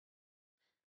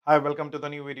Hi, welcome to the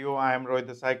new video. I am Rohit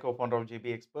Desai, co-founder of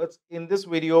JB Experts. In this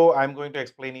video, I'm going to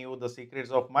explain you the secrets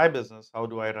of my business. How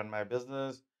do I run my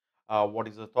business? What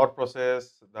is the thought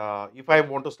process? If I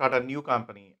want to start a new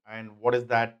company, and what is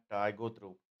that I go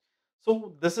through.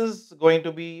 So this is going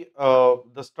to be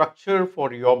the structure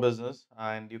for your business,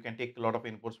 and you can take a lot of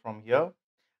inputs from here,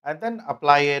 and then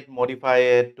apply it, modify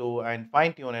it to, and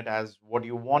fine tune it as what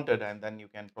you wanted, and then you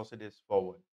can proceed this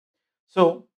forward.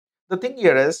 So the thing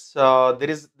here is there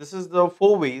is this is the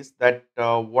four ways that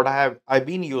what I've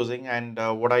been using and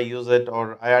what I use it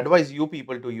or I advise you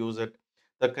people to use it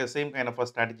the same kind of a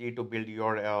strategy to build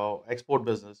your export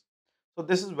business. So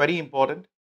this is very important.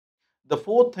 The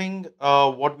fourth thing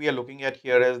what we are looking at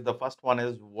here is the first one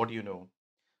is what you know.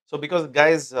 So because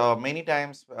guys many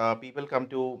times people come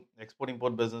to export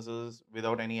import businesses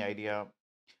without any idea.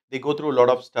 They go through a lot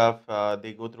of stuff,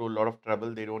 they go through a lot of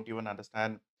trouble, they don't even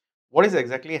understand what is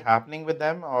exactly happening with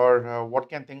them or what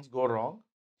can things go wrong,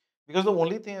 because the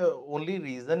only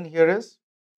reason here is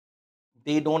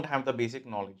they don't have the basic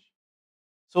knowledge.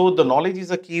 So the knowledge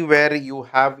is a key where you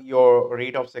have your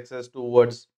rate of success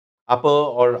towards upper,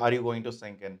 or are you going to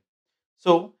sink in.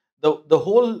 So the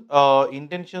whole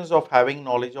intentions of having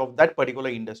knowledge of that particular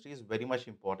industry is very much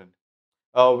important.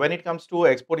 When it comes to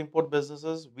export import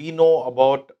businesses, we know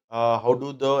about how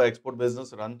do the export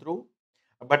business run through.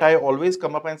 But I always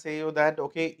come up and say you that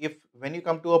okay, if when you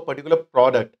come to a particular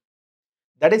product,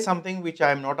 that is something which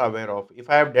I am not aware of. If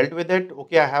I have dealt with it,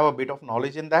 okay, I have a bit of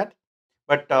knowledge in that.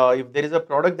 But if there is a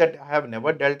product that I have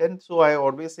never dealt in, so I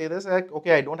always say this like,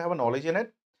 okay, I don't have a knowledge in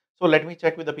it. So let me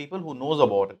check with the people who knows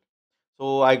about it.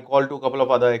 So I call to a couple of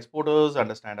other exporters,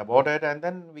 understand about it, and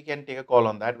then we can take a call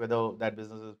on that whether that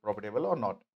business is profitable or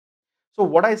not. So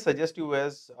what I suggest you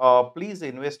is please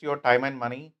invest your time and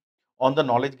money on the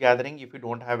knowledge gathering if you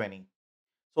don't have any.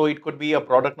 So it could be a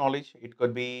product knowledge, it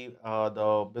could be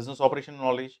the business operation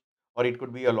knowledge, or it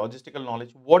could be a logistical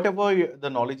knowledge. Whatever the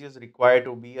knowledge is required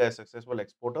to be a successful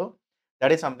exporter,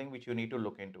 that is something which you need to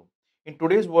look into. In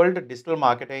today's world, digital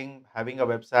marketing, having a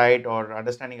website or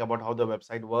understanding about how the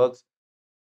website works,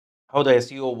 how the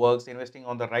SEO works, investing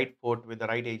on the right foot with the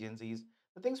right agencies,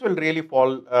 the things will really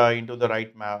fall into the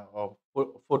right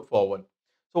foot forward.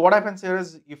 So what happens here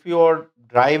is if you are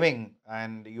driving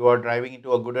and you are driving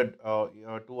into a good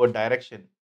to a direction,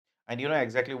 and you know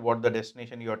exactly what the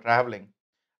destination you are traveling,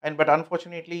 and but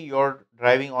unfortunately you're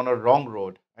driving on a wrong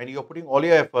road and you're putting all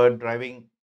your effort driving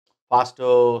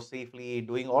faster, safely,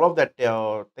 doing all of that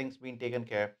things being taken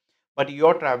care, but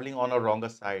you're traveling on a wronger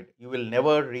side. You will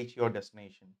never reach your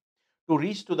destination. To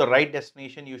reach to the right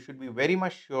destination, you should be very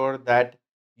much sure that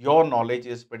your knowledge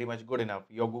is pretty much good enough.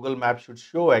 Your Google Map should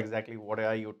show exactly what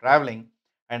are you traveling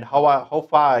and how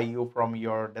far are you from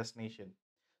your destination.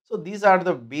 So these are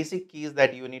the basic keys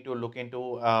that you need to look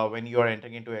into when you are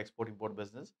entering into export import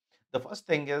business. The first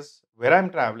thing is where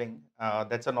I'm traveling.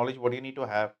 That's a knowledge what you need to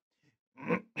have.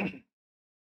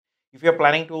 If you're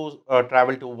planning to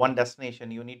travel to one destination,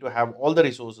 you need to have all the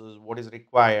resources what is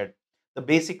required, the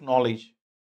basic knowledge.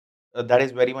 That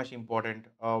is very much important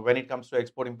when it comes to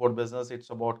export import business. It's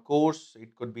about course,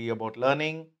 it could be about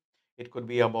learning, it could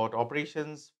be about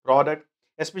operations, product.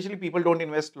 Especially people don't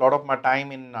invest a lot of my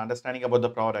time in understanding about the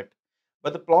product.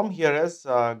 But the problem here is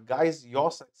guys,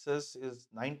 your success is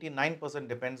 99%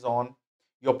 depends on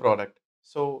your product.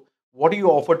 So what do you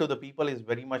offer to the people is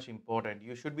very much important.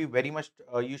 You should be very much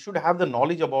you should have the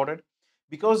knowledge about it,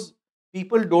 because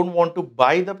people don't want to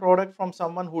buy the product from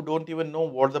someone who don't even know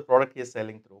what the product is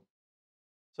selling through.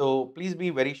 So please be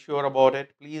very sure about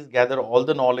it. Please gather all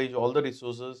the knowledge, all the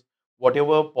resources,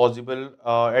 whatever possible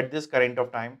at this current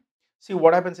of time. See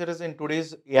what happens here is in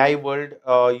today's AI world,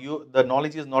 you the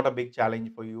knowledge is not a big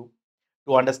challenge for you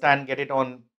to understand. Get it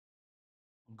on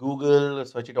Google,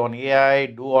 search it on AI,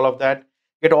 do all of that,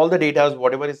 get all the data,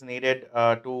 whatever is needed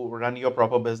to run your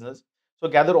proper business. So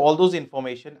gather all those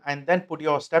information and then put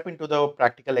your step into the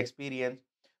practical experience.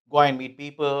 Go and meet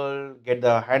people, get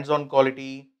the hands-on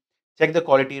quality, check the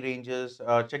quality ranges,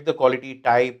 check the quality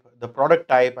type, the product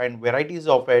type, and varieties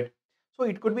of it. So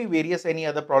it could be various any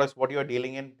other products what you are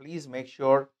dealing in. Please make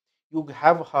sure you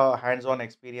have hands-on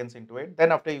experience into it.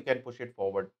 Then after you can push it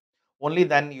forward, only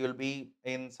then you will be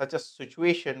in such a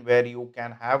situation where you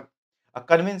can have a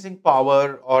convincing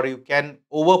power or you can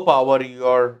overpower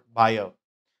your buyer.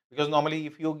 Because normally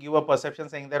if you give a perception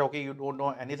saying that okay, you don't know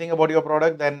anything about your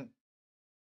product, then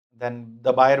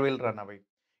the buyer will run away.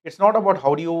 It's not about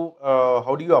how do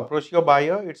you approach your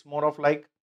buyer. It's more of like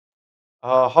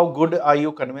how good are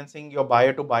you convincing your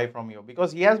buyer to buy from you,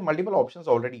 because he has multiple options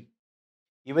already.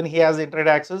 Even he has internet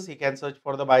access, he can search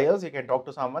for the buyers, he can talk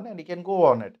to someone and he can go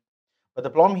on it. But the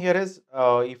problem here is,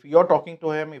 if you're talking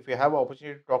to him, if you have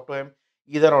opportunity to talk to him,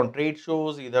 either on trade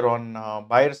shows, either on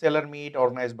buyer seller meet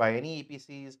organized by any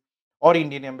EPCs or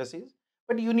Indian embassies,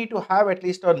 but you need to have at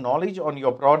least a knowledge on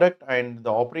your product and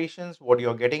the operations, what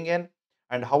you're getting in,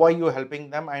 and how are you helping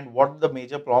them, and what the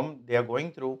major problem they are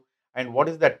going through, and what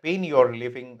is that pain you're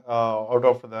relieving out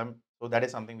of them. So that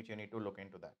is something which you need to look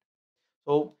into that.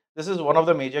 So this is one of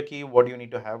the major key what you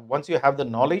need to have. Once you have the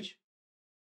knowledge,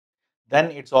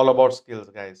 then it's all about skills,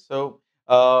 guys. So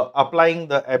applying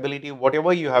the ability,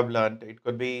 whatever you have learned, it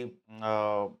could be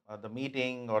the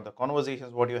meeting or the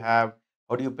conversations what you have.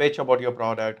 How do you pitch about your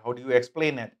product? How do you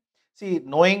explain it? See,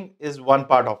 knowing is one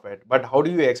part of it, but how do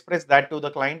you express that to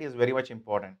the client is very much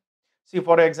important. See,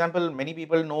 for example, many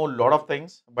people know a lot of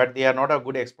things, but they are not a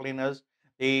good explainers.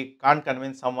 They can't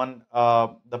convince someone,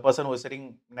 the person who is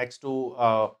sitting next to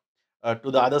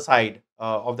the other side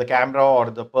of the camera or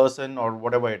the person or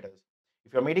whatever it is.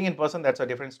 If you're meeting in person, that's a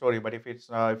different story. But if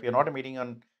you're not meeting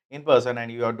on in person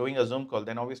and you are doing a Zoom call,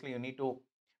 then obviously you need to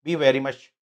be very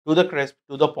much to the crisp,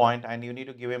 to the point, and you need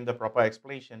to give him the proper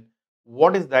explanation.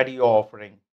 What is that you're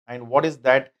offering, and what is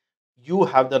that you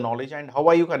have the knowledge, and how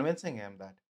are you convincing him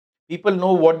that people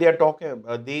know what they are talking?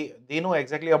 They know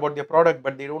exactly about their product,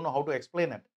 but they don't know how to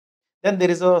explain it. Then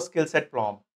there is a skill set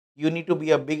problem. You need to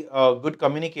be a good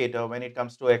communicator when it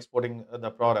comes to exporting the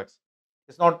products.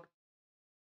 It's not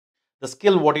the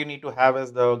skill. What you need to have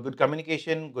is the good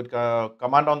communication, good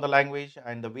command on the language,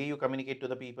 and the way you communicate to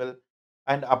the people.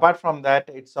 And apart from that,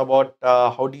 it's about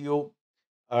how do you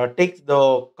take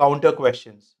the counter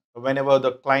questions whenever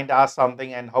the client asks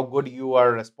something, and how good you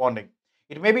are responding.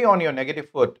 It may be on your negative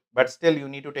foot, but still you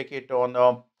need to take it on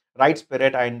the right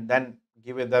spirit and then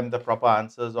give them the proper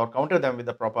answers or counter them with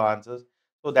the proper answers.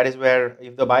 So that is where,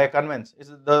 if the buyer convince, is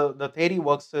the theory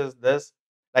works is this,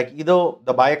 like either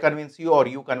the buyer convince you or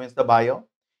you convince the buyer.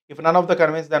 If none of the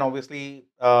convince, then obviously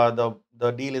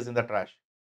the deal is in the trash.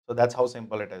 So that's how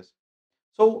simple it is.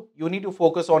 So you need to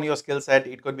focus on your skill set.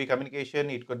 It could be communication,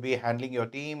 it could be handling your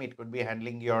team, it could be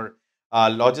handling your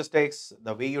logistics,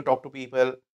 the way you talk to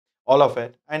people, all of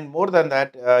it. And more than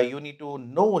that, you need to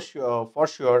know for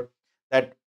sure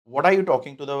that what are you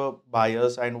talking to the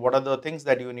buyers and what are the things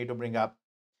that you need to bring up.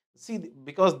 See,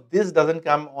 because this doesn't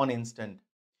come on instant.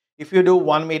 If you do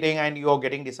one meeting and you're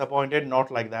getting disappointed,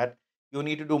 not like that. You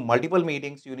need to do multiple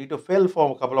meetings, you need to fill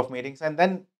for a couple of meetings, and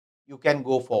then you can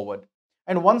go forward.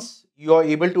 And once you are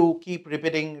able to keep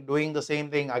repeating doing the same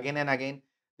thing again and again,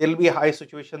 there will be a high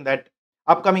situation that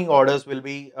upcoming orders will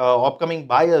be upcoming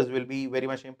buyers will be very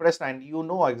much impressed, and you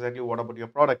know exactly what about your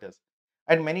product is.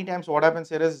 And many times what happens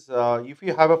here is, if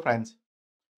you have a friends,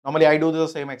 normally I do the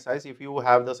same exercise. If you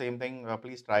have the same thing,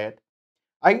 please try it.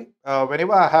 I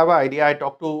whenever I have an idea,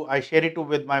 I share it to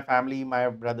with my family, my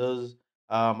brothers,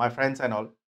 my friends, and all.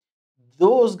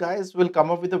 Those guys will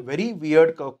come up with a very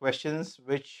weird questions,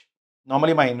 which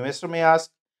normally my investor may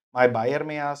ask, my buyer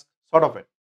may ask, sort of it.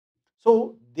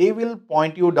 So they will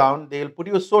point you down. They will put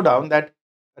you so down that,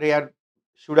 "Arey yaar,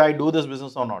 should I do this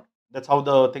business or not?" That's how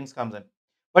the things comes in.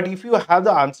 But if you have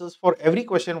the answers for every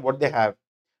question, what they have,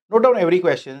 note down every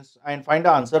questions and find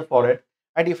the answer for it.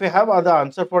 And if you have other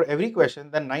answer for every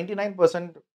question, then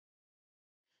 99%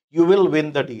 you will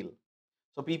win the deal.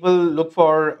 So people look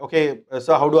for, okay,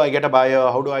 so how do I get a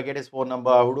buyer? How do I get his phone number?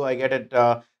 How do I get it?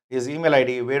 His email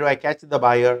ID? Where do I catch the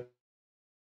buyer?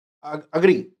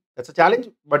 Agree, that's a challenge,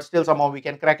 but still somehow we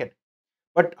can crack it.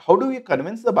 But how do we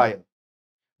convince the buyer?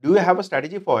 Do you have a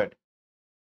strategy for it?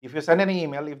 If you send an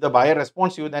email, if the buyer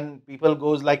responds you, then people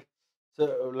goes like,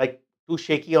 so, like too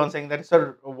shaky on saying that,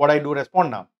 sir, what I do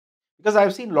respond now? Because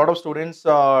I've seen a lot of students who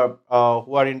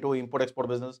are into import export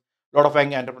business, a lot of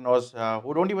young entrepreneurs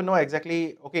who don't even know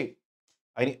exactly. Okay,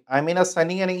 I'm in a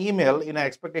sending an email in an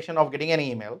expectation of getting an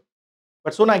email,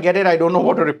 but soon I get it, I don't know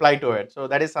what to reply to it. So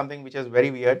that is something which is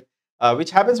very weird, which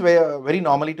happens very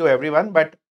normally to everyone.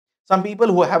 But some people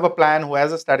who have a plan, who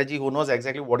has a strategy, who knows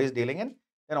exactly what is dealing in,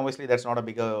 then obviously that's not a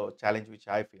bigger challenge which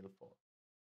I feel for.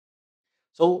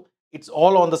 So it's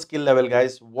all on the skill level,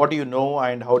 guys. What do you know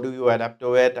and how do you adapt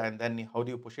to it, and then how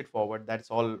do you push it forward? That's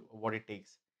all what it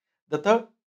takes. The third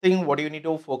thing, what you need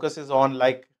to focus is on,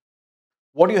 like,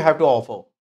 what do you have to offer.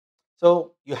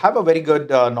 So you have a very good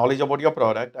knowledge about your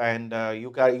product, and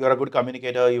you're a good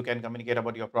communicator. You can communicate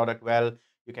about your product well.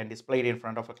 You can display it in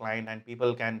front of a client, and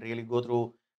people can really go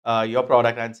through your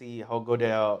product and see how good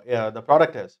the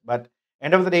product is. But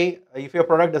end of the day, if your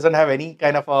product doesn't have any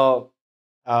kind of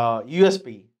a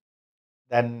USP,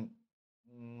 then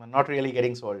not really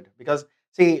getting sold. Because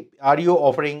see, are you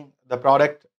offering the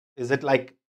product? Is it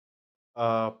like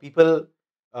people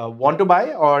want to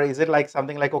buy, or is it like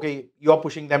something like, okay, you're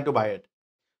pushing them to buy it?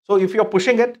 So if you're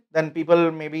pushing it, then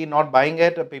people may be not buying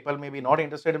it, or people may be not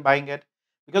interested in buying it,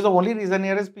 because the only reason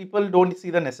here is people don't see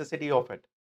the necessity of it.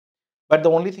 But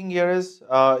the only thing here is,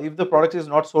 if the product is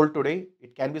not sold today,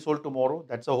 it can be sold tomorrow.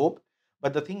 That's a hope.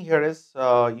 But the thing here is,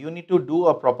 you need to do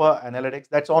a proper analytics.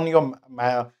 That's on your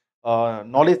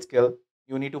knowledge skill.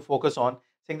 You need to focus on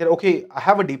saying that, okay, I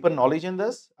have a deeper knowledge in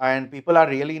this, and people are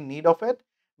really in need of it.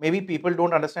 Maybe people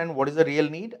don't understand what is the real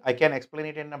need. I can explain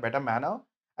it in a better manner,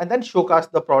 and then showcase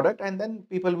the product, and then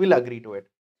people will agree to it.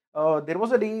 There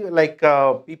was a day like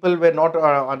people were not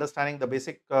understanding the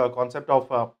basic concept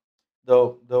of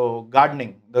the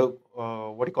gardening, the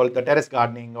what do you call it, the terrace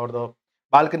gardening or the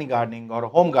balcony gardening or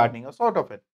home gardening or sort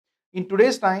of it. In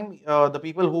today's time, the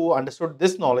people who understood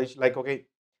this knowledge, like, okay,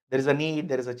 there is a need,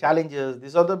 there is a challenges,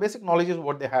 these are the basic knowledges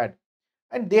what they had,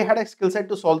 and they had a skill set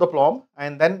to solve the problem,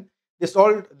 and then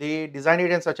they designed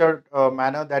it in such a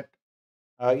manner that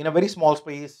in a very small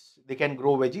space they can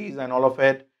grow veggies and all of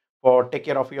it for take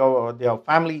care of your their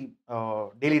family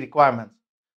daily requirements.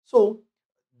 So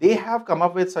they have come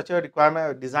up with such a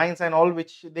requirement designs and all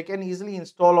which they can easily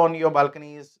install on your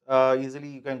balconies. Easily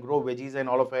you can grow veggies and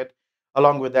all of it.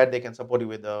 Along with that, they can support you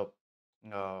with the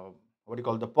uh, what do you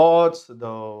call, the pots,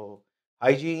 the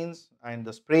hygienes and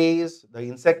the sprays, the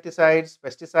insecticides,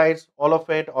 pesticides, all of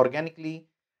it organically.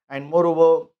 And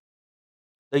moreover,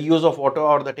 the use of water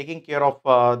or the taking care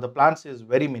of the plants is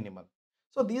very minimal.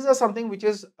 So these are something which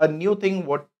is a new thing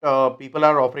what people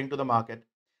are offering to the market.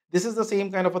 This is the same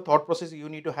kind of a thought process you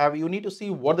need to have. You need to see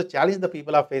what the challenge the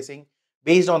people are facing.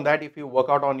 Based on that, if you work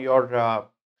out on your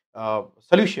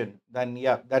solution, then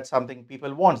yeah, that's something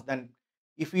people wants. Then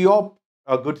if you're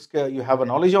a good skill, you have a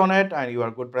knowledge on it, and you are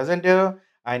a good presenter,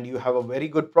 and you have a very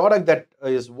good product that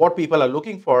is what people are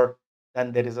looking for,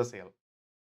 then there is a sale.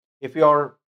 If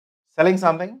you're selling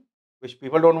something which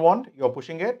people don't want, you're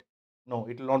pushing it, no,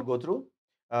 it will not go through.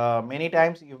 Many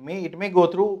times it may go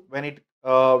through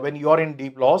when you are in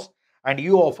deep loss and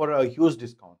you offer a huge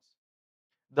discounts.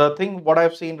 The thing what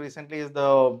I've seen recently is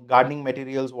the gardening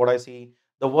materials. What I see,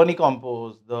 the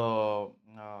vermicompost,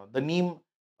 the neem,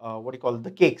 what do you call it,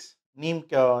 the cakes, neem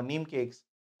cakes.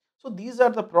 So these are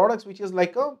the products which is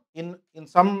like a in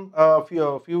some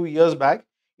few years back,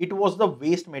 it was the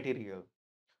waste material.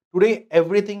 Today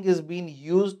everything is being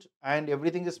used and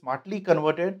everything is smartly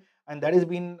converted, and that is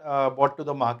being brought to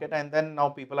the market, and then now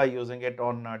people are using it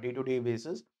on a day-to-day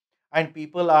basis, and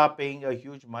people are paying a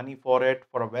huge money for it,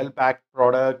 for a well packed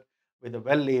product with a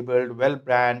well labeled, well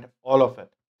brand, all of it.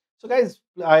 So guys,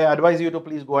 I advise you to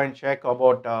please go and check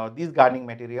about these gardening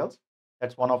materials.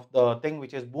 That's one of the thing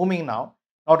which is booming now,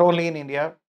 not only in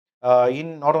India,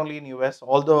 in not only in US,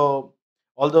 although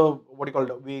what do you call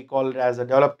it, we call it as a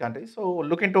developed country. So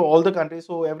look into all the countries.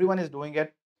 So everyone is doing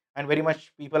it, and very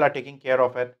much people are taking care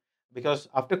of it, because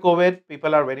after COVID,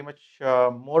 people are very much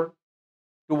more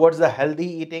towards the healthy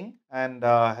eating and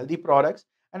healthy products.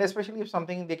 And especially if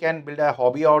something they can build a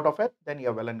hobby out of it, then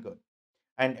you're well and good.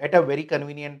 And at a very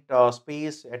convenient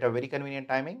space, at a very convenient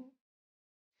timing,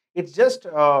 it's just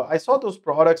I saw those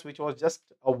products which was just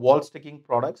a wall sticking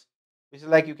products, which is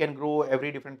like you can grow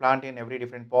every different plant in every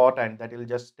different pot, and that will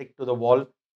just stick to the wall.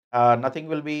 Nothing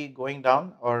will be going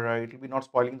down, or it will be not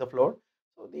spoiling the floor.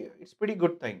 So it's pretty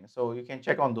good thing. So you can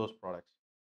check on those products.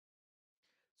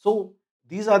 So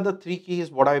these are the three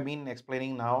keys what I've been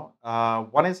explaining now.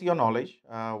 One is your knowledge,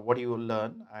 what do you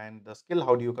learn, and the skill,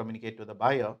 how do you communicate to the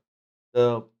buyer.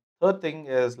 The third thing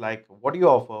is like what do you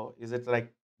offer? Is it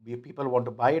like people want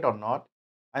to buy it or not?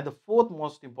 And the fourth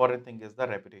most important thing is the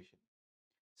reputation.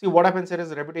 See, what happens here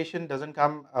is reputation doesn't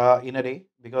come in a day,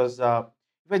 because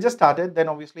if I just started, then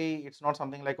obviously it's not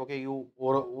something like, okay, you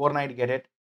overnight get it.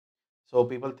 So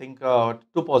people think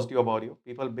too positive about you.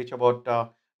 People bitch about a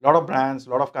lot of brands,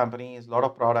 lot of companies, lot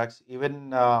of products,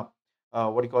 even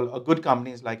what do you call good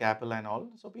companies like Apple and all.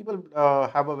 So people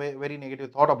have a very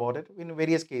negative thought about it in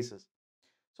various cases.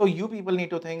 So you people need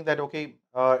to think that, okay,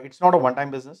 it's not a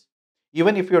one-time business.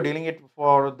 Even if you're dealing it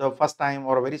for the first time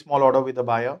or a very small order with the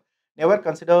buyer, never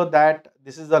consider that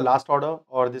this is the last order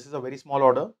or this is a very small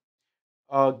order.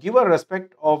 Give a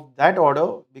respect of that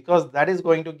order, because that is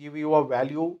going to give you a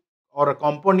value or a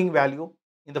compounding value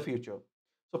in the future.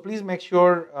 So please make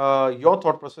sure your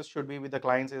thought process should be with the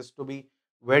clients is to be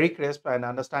very crisp and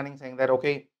understanding, saying that,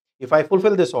 okay, if I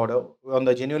fulfill this order on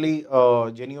the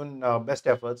genuine best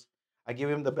efforts, I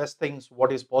give him the best things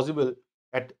what is possible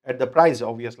at the price,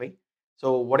 obviously.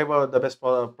 So whatever the best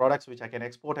products which I can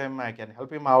export him, I can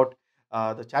help him out.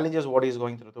 The challenges what he's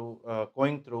going through,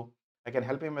 I can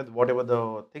help him with whatever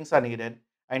the things are needed,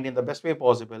 and in the best way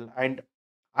possible. And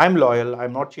I'm loyal.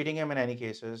 I'm not cheating him in any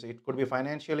cases. It could be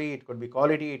financially, it could be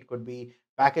quality, it could be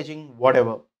packaging,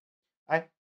 whatever.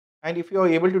 And if you are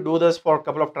able to do this for a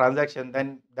couple of transactions,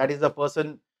 then that is the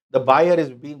person, the buyer is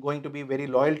going to be very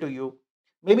loyal to you.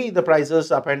 Maybe the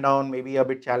prices up and down, maybe a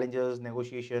bit challenges,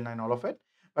 negotiation, and all of it.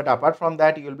 But apart from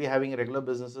that, you'll be having regular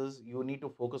businesses. You need to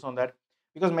focus on that,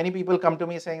 because many people come to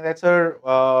me saying that, sir,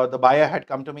 the buyer had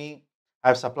come to me,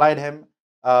 I've supplied him.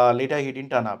 Later, he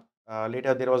didn't turn up.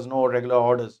 Later, there was no regular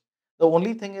orders. The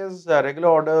only thing is, regular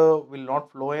order will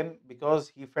not flow in because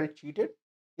he felt cheated.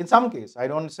 In some case, I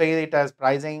don't say it as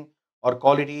pricing or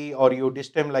quality, or you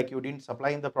dissed him like you didn't supply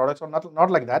in the products, or not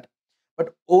like that.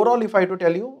 But overall, if I to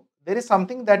tell you, there is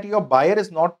something that your buyer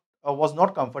is not was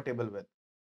not comfortable with.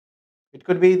 It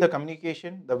could be the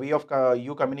communication, the way of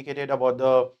you communicated about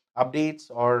the updates,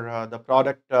 or the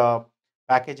product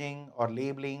packaging or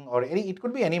labeling, or any, it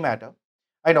could be any matter.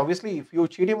 And obviously, if you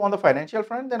cheat him on the financial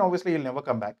front, then obviously you'll never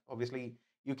come back. Obviously,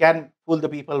 you can fool the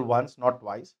people once, not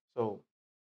twice. So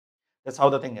that's how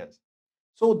the thing is.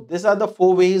 So these are the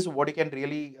four ways what you can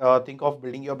really think of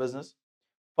building your business.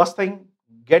 First thing,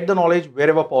 get the knowledge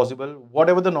wherever possible.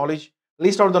 Whatever the knowledge,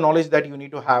 list out the knowledge that you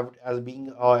need to have as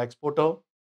being an exporter,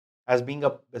 as being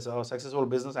as a successful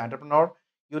business entrepreneur.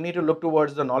 You need to look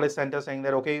towards the knowledge center, saying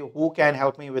that, okay, who can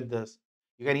help me with this?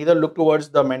 You can either look towards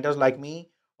the mentors like me,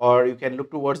 or you can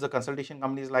look towards the consultation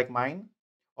companies like mine,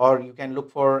 or you can look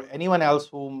for anyone else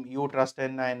whom you trust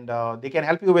in, and they can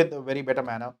help you with a very better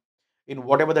manner in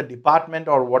whatever the department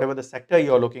or whatever the sector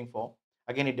you're looking for.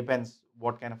 Again, it depends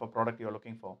what kind of a product you're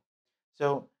looking for.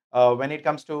 So when it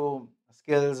comes to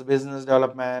skills, business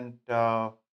development,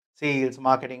 sales,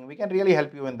 marketing, we can really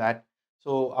help you in that.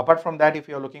 So apart from that, if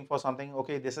you're looking for something,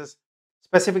 okay, this is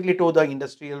specifically to the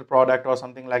industrial product or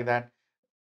something like that,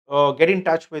 get in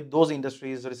touch with those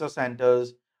industries, research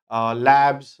centers,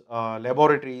 labs,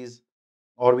 laboratories,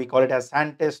 or we call it as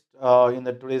scientist in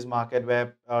the today's market,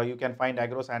 where you can find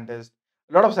agro scientists.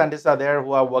 A lot of scientists are there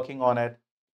who are working on it.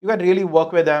 You can really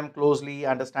work with them closely,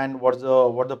 understand what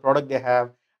the product they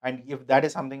have, and if that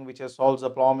is something which is solves a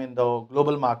problem in the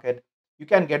global market, you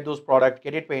can get those products,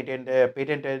 get it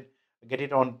patented, get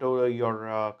it onto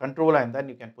your control, and then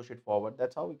you can push it forward.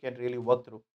 That's how you can really work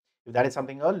through. If that is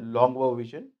something a long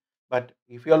vision, but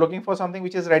if you are looking for something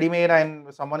which is ready made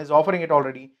and someone is offering it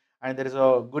already, and there is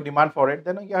a good demand for it,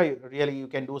 then yeah, really you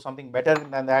can do something better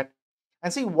than that.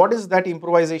 And see, what is that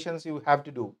improvisations you have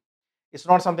to do. It's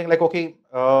not something like, okay,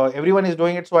 everyone is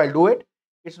doing it, so I'll do it.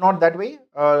 It's not that way.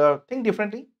 Think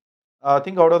differently,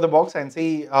 think out of the box, and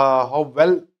see how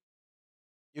well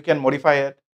you can modify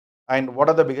it, and what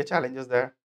are the bigger challenges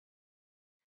there.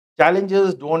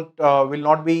 Challenges don't will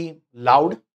not be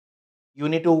loud. You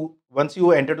need to, once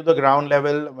you enter to the ground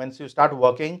level, once you start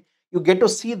working, you get to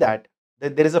see that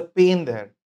there is a pain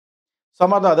there.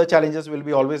 Some of the other challenges will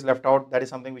be always left out. That is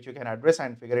something which you can address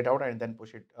and figure it out, and then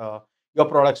push it your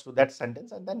products to that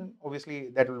sentence, and then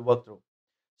obviously that will work through.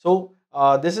 So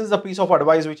this is a piece of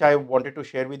advice which I wanted to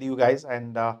share with you guys,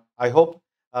 and I hope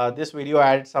this video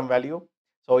adds some value.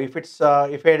 So if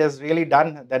it is really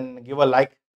done, then give a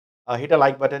like, hit a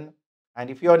like button. And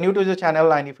if you are new to the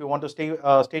channel, and if you want to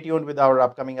stay tuned with our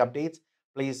upcoming updates,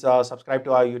 please subscribe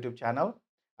to our YouTube channel.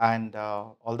 And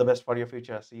all the best for your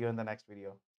future. See you in the next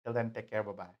video. Till then, take care.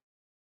 Bye bye.